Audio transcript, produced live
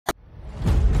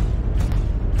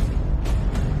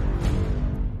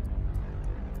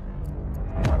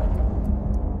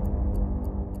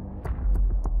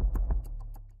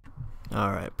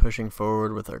Alright, pushing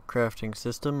forward with our crafting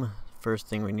system. First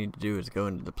thing we need to do is go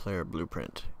into the player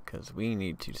blueprint, because we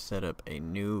need to set up a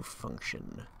new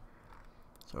function.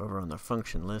 So over on the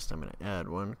function list, I'm going to add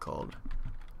one called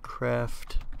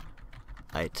craft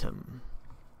item.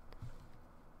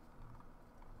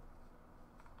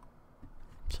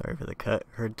 Sorry for the cut.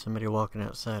 Heard somebody walking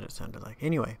outside, it sounded like.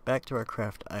 Anyway, back to our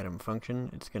craft item function.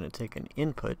 It's going to take an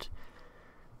input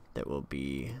that will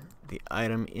be the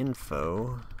item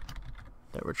info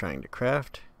that we're trying to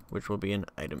craft, which will be an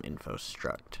item info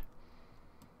struct.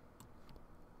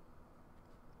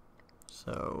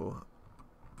 So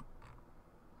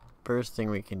first thing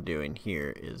we can do in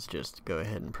here is just go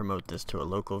ahead and promote this to a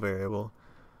local variable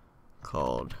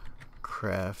called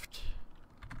crafting.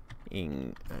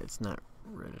 It's not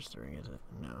registering, is it?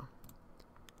 No.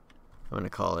 I'm going to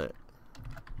call it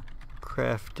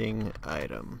crafting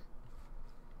item.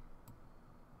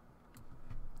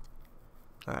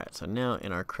 Alright, so now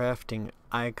in our crafting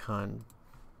icon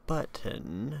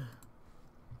button,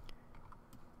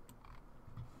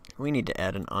 we need to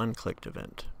add an onClicked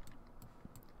event.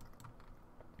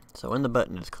 So when the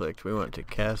button is clicked, we want to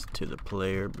cast to the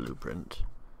player blueprint,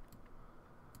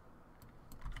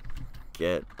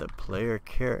 get the player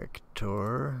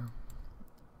character,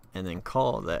 and then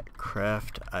call that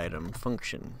craft item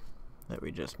function that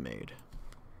we just made.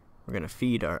 We're going to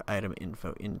feed our item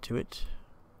info into it.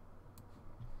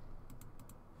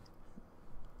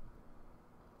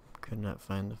 Could not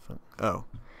find the oh,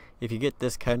 if you get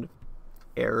this kind of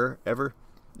error ever,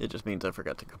 it just means I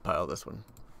forgot to compile this one.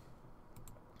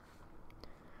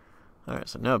 Alright,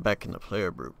 so now back in the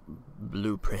player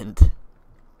blueprint.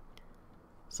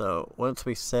 So once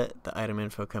we set the item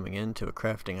info coming into a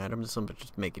crafting item, this will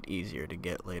just make it easier to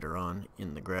get later on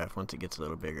in the graph. Once it gets a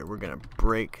little bigger, we're going to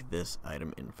break this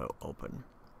item info open.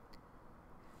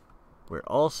 We're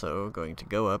also going to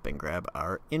go up and grab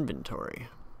our inventory.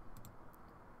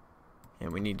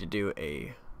 And we need to do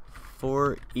a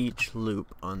for each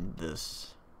loop on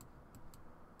this.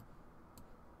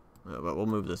 But we'll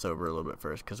move this over a little bit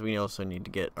first, because we also need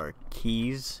to get our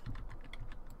keys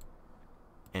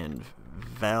and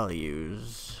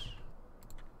values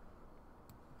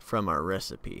from our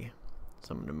recipe.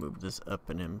 So I'm going to move this up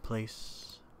and in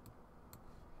place.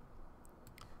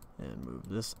 And move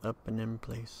this up and in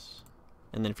place.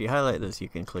 And then if you highlight this, you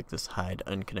can click this hide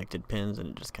unconnected pins, and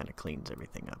it just kind of cleans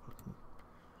everything up.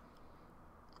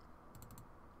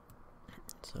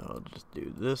 So I'll just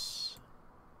do this.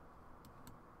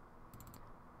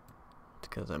 It's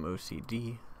because I'm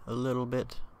OCD a little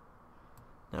bit.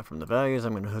 Now from the values,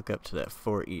 I'm going to hook up to that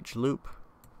for each loop.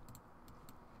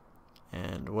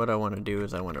 And what I want to do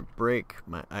is I want to break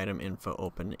my item info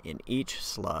open in each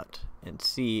slot and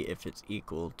see if it's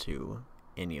equal to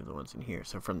any of the ones in here.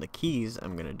 So from the keys,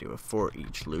 I'm going to do a for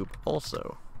each loop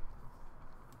also.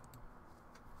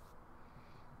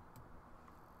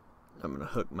 I'm going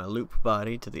to hook my loop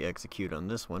body to the execute on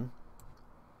this one.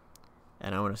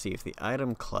 And I want to see if the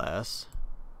item class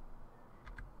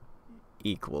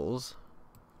equals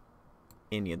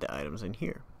any of the items in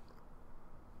here.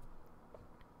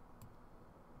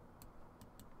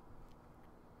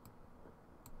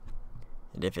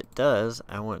 And if it does,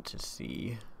 I want to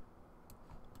see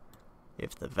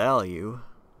if the value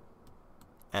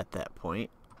at that point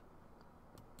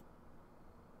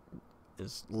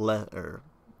is less, or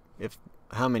if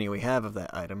how many we have of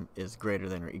that item is greater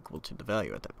than or equal to the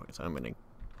value at that point. So I'm going to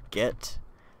get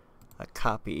a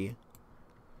copy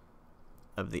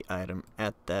of the item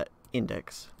at that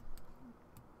index,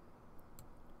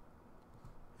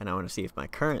 and I want to see if my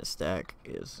current stack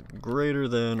is greater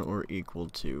than or equal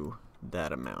to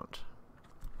that amount.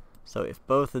 So if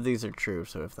both of these are true,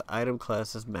 so if the item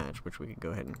classes match, which we can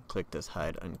go ahead and click this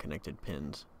hide unconnected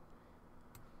pins,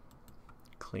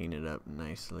 clean it up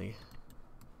nicely.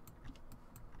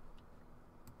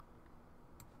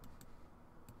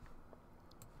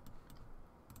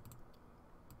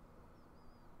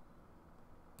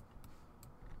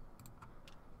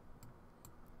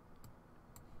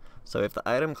 So if the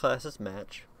item classes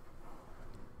match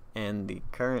and the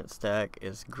current stack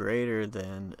is greater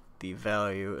than the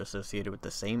value associated with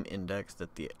the same index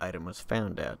that the item was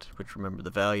found at, which remember the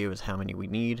value is how many we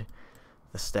need,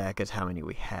 the stack is how many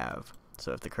we have.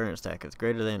 So if the current stack is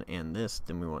greater than and this,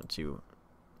 then we want to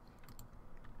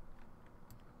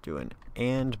do an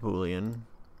AND boolean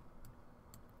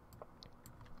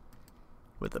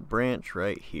with a branch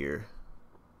right here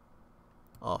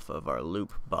off of our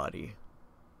loop body.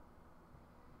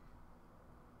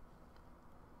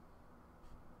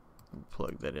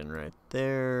 Plug that in right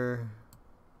there.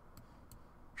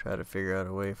 Try to figure out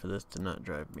a way for this to not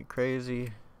drive me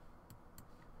crazy.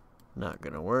 Not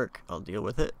gonna work. I'll deal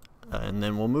with it. And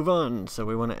then we'll move on. So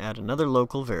we want to add another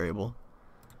local variable.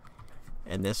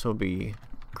 And this will be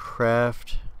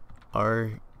craft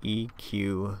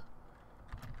REQ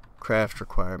craft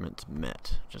requirements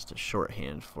met. Just a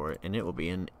shorthand for it. And it will be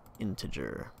an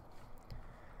integer.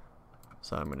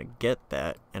 So I'm going to get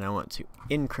that, and I want to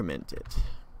increment it.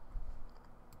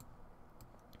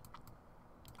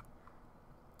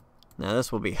 Now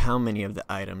this will be how many of the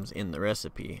items in the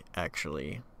recipe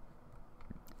actually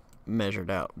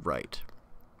measured out right.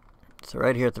 So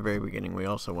right here at the very beginning, we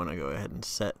also want to go ahead and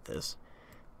set this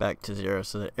back to 0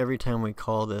 so that every time we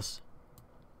call this,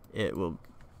 it will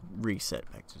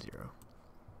reset back to 0.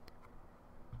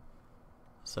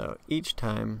 So each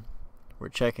time we're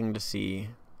checking to see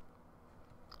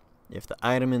if the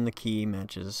item in the key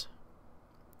matches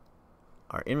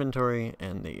our inventory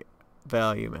and the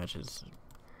value matches,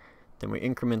 then we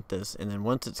increment this, and then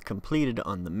once it's completed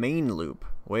on the main loop,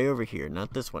 way over here,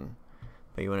 not this one,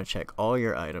 but you want to check all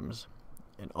your items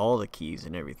and all the keys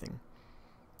and everything,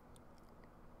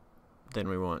 then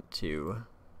we want to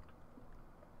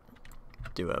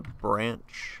do a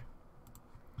branch,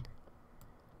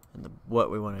 and what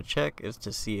we want to check is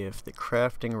to see if the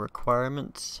crafting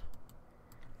requirements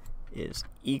is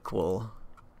equal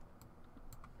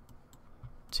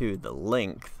to the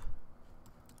length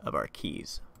of our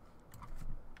keys.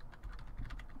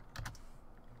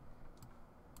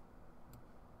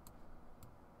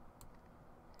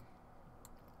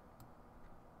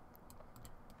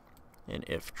 And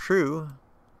if true,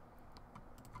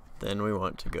 then we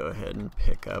want to go ahead and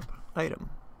pick up item,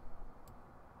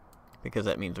 because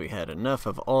that means we had enough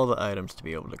of all the items to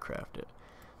be able to craft it.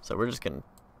 So we're just going to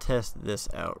test this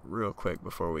out real quick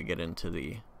before we get into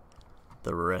the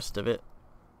rest of it.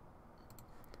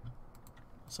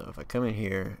 So if I come in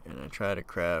here and I try to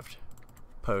craft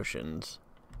potions,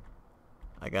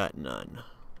 I got none.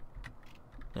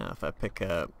 Now if I pick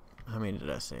up, how many did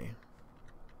I say?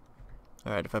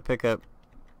 Alright, if I pick up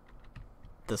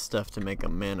the stuff to make a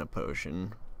mana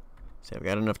potion, see, I've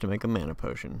got enough to make a mana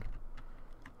potion,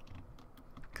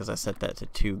 because I set that to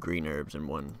 2 green herbs and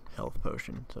 1 health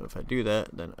potion. So if I do that,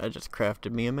 then I just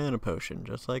crafted me a mana potion,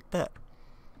 just like that.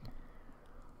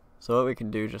 So what we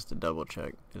can do, just to double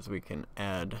check, is we can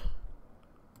add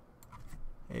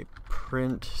a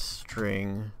print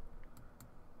string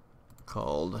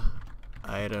called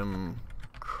item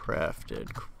crafted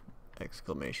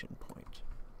exclamation point.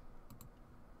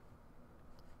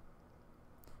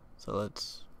 So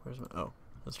let's,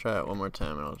 let's try it one more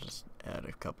time, and I'll just add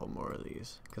a couple more of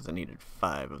these, because I needed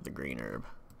 5 of the green herb.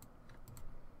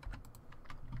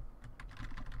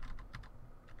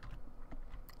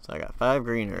 So I got 5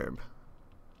 green herb.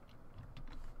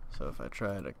 So if I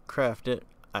try to craft it,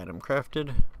 item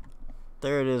crafted,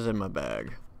 there it is in my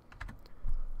bag.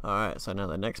 Alright, so now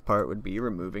the next part would be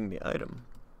removing the item.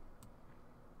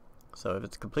 So if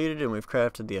it's completed and we've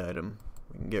crafted the item,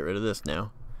 we can get rid of this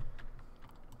now.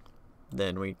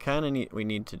 Then we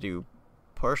need to do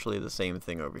partially the same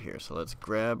thing over here. So let's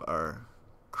grab our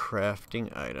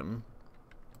crafting item,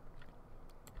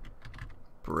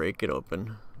 break it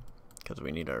open, because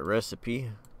we need our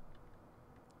recipe.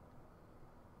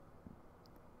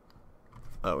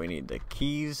 Oh, we need the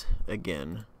keys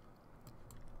again,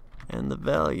 and the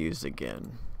values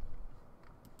again.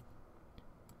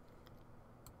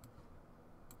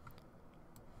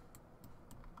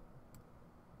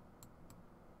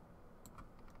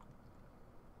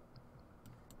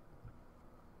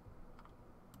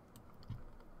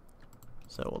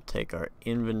 So we'll take our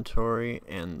inventory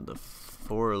and the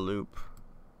for loop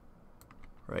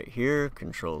right here,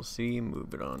 Control C,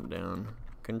 move it on down,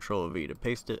 Control V to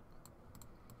paste it.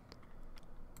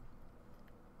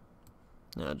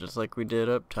 Now just like we did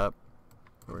up top,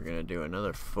 we're going to do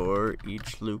another for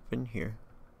each loop in here,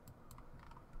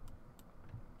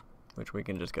 which we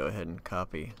can just go ahead and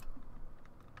copy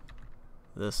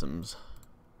thisums,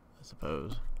 I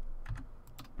suppose.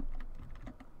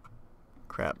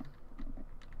 Crap.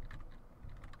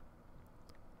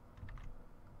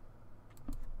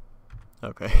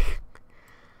 Okay.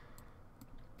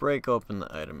 Break open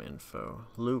the item info.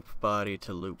 Loop body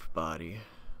to loop body.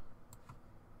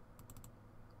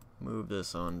 Move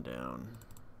this on down.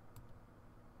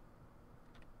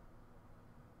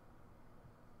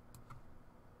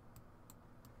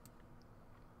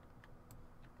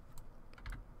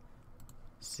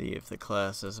 See if the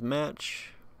classes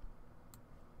match.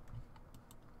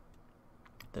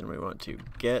 Then we want to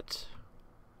get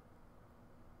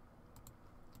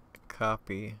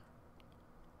copy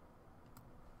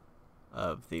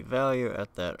of the value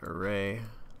at that array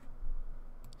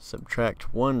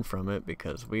subtract 1 from it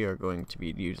because we are going to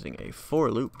be using a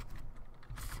for loop.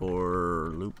 For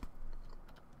loop.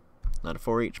 Not a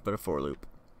for each, but a for loop.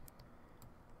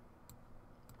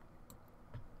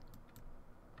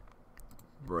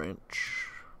 Branch.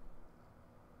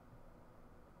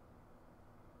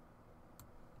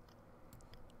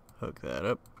 Hook that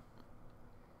up.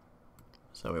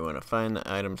 So we want to find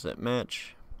the items that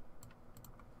match.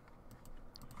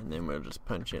 And then we'll just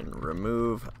punch in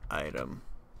remove item.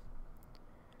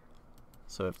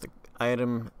 So if the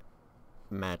item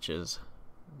matches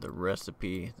the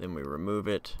recipe, then we remove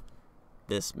it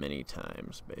this many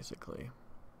times, basically.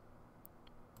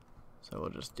 So we'll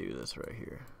just do this right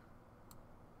here.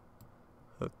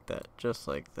 Hook that just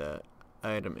like that.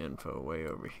 Item info way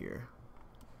over here.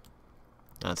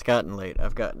 Now it's gotten late.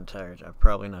 I've gotten tired. I'm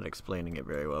probably not explaining it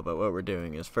very well, but what we're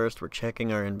doing is first we're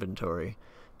checking our inventory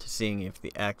to seeing if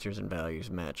the actors and values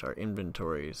match our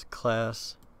inventory's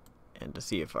class, and to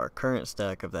see if our current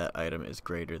stack of that item is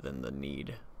greater than the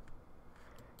need.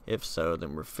 If so,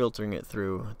 then we're filtering it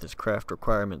through this craft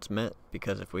requirements met,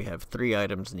 because if we have 3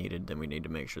 items needed, then we need to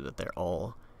make sure that they're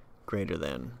all greater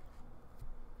than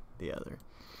the other.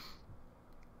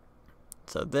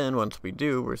 So then once we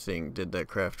do, we're seeing did the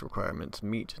craft requirements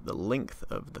meet the length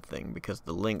of the thing, because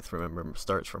the length, remember,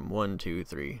 starts from 1, 2,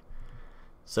 3.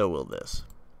 So will this.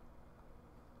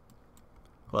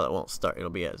 Well, it won't start, it'll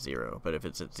be at 0, but if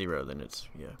it's at 0, then it's,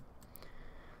 yeah.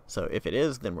 So if it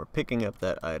is, then we're picking up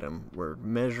that item, we're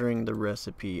measuring the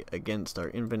recipe against our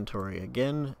inventory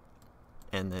again,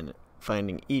 and then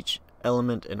finding each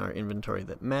element in our inventory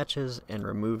that matches and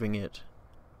removing it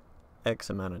X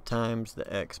amount of times,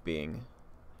 the X being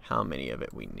how many of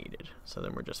it we needed. So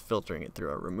then we're just filtering it through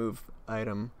our remove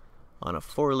item on a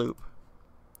for loop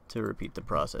to repeat the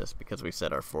process, because we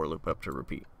set our for loop up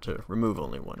to remove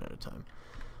only one at a time.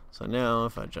 So now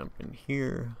if I jump in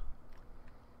here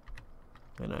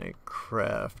and I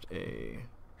craft a,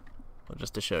 well,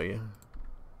 just to show you,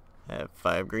 I have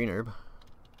 5 green herb.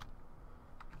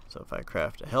 So if I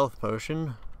craft a health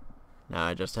potion, now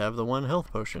I just have the 1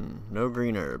 health potion, no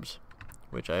green herbs,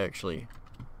 which I actually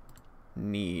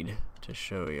need to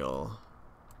show y'all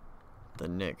the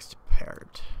next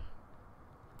part.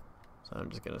 So I'm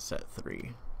just gonna set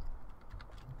 3.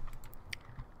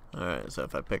 Alright, so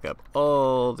if I pick up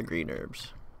all the green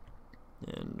herbs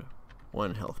and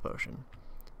 1 health potion.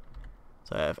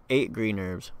 So I have 8 green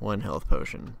herbs, 1 health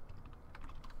potion.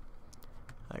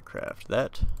 I craft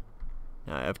that.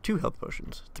 Now I have 2 health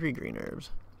potions, 3 green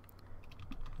herbs.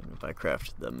 And if I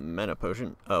craft the mana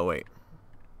potion, oh wait,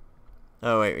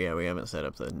 yeah, we haven't set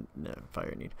up the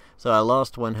fire need. So I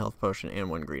lost 1 health potion and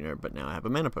 1 green herb, but now I have a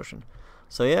mana potion.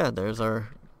 So yeah, there's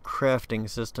our crafting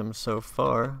system so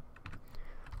far.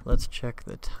 Let's check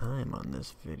the time on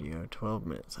this video, 12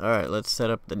 minutes. Alright, let's set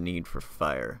up the need for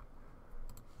fire.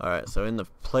 Alright, so in the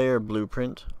player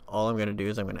blueprint, all I'm going to do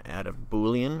is I'm going to add a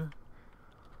boolean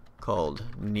called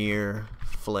near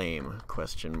flame ?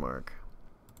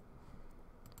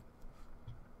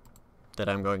 That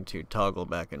I'm going to toggle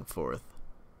back and forth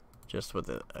just with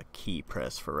a key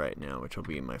press for right now, which will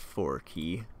be my 4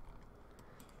 key.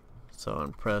 So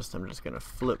on pressed, I'm just going to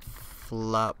flip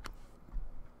flop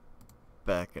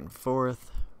back and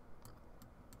forth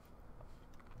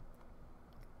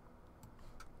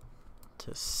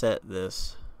to set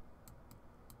this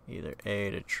either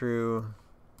A to true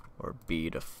or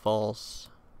B to false.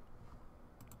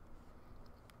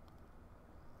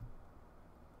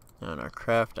 Now in our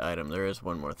craft item, there is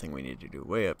one more thing we need to do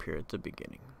way up here at the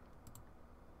beginning.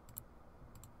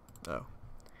 Oh,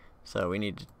 so we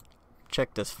need to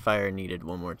check this fire needed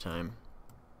one more time.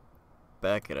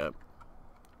 Back it up.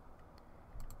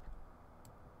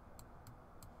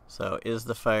 So is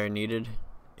the fire needed?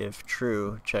 If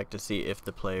true, check to see if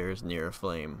the player is near a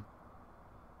flame.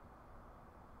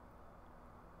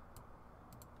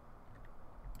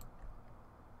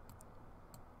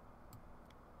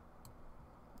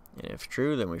 And if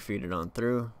true, then we feed it on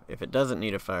through. If it doesn't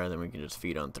need a fire, then we can just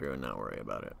feed on through and not worry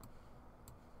about it.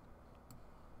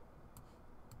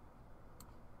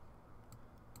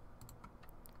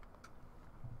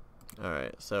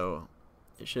 Alright, so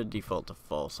it should default to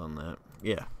false on that.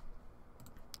 Yeah.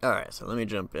 Alright, so let me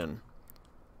jump in.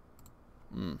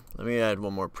 Let me add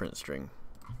one more print string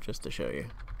just to show you.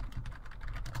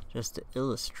 Just to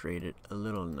illustrate it a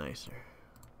little nicer.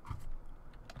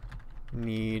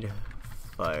 Need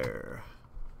fire.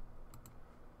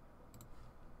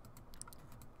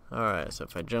 Alright, so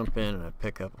if I jump in and I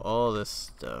pick up all this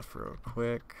stuff real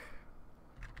quick.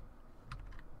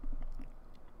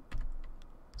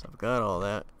 So I've got all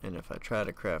that, and if I try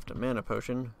to craft a mana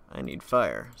potion, I need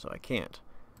fire, so I can't.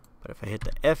 But if I hit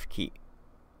the F key,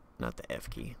 not the F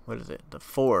key, what is it? The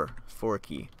 4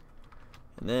 key.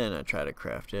 And then I try to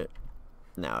craft it.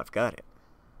 Now I've got it.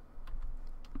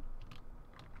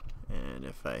 And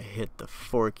if I hit the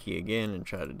 4 key again and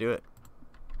try to do it,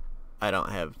 I don't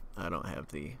have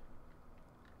the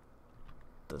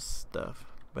stuff,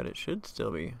 but it should still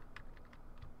be.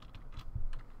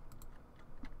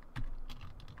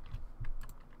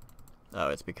 Oh,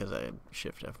 it's because I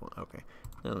shift F1. Okay.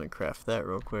 Now let me craft that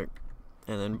real quick.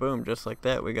 And then boom, just like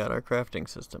that, we got our crafting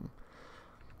system.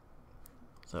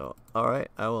 So, alright,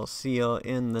 I will see y'all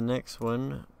in the next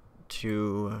one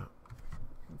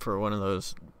for one of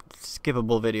those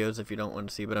skippable videos if you don't want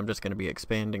to see, but I'm just going to be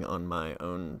expanding on my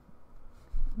own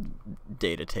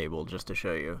data table just to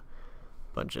show you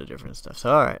a bunch of different stuff.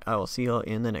 So, alright, I will see y'all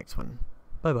in the next one.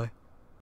 Bye-bye.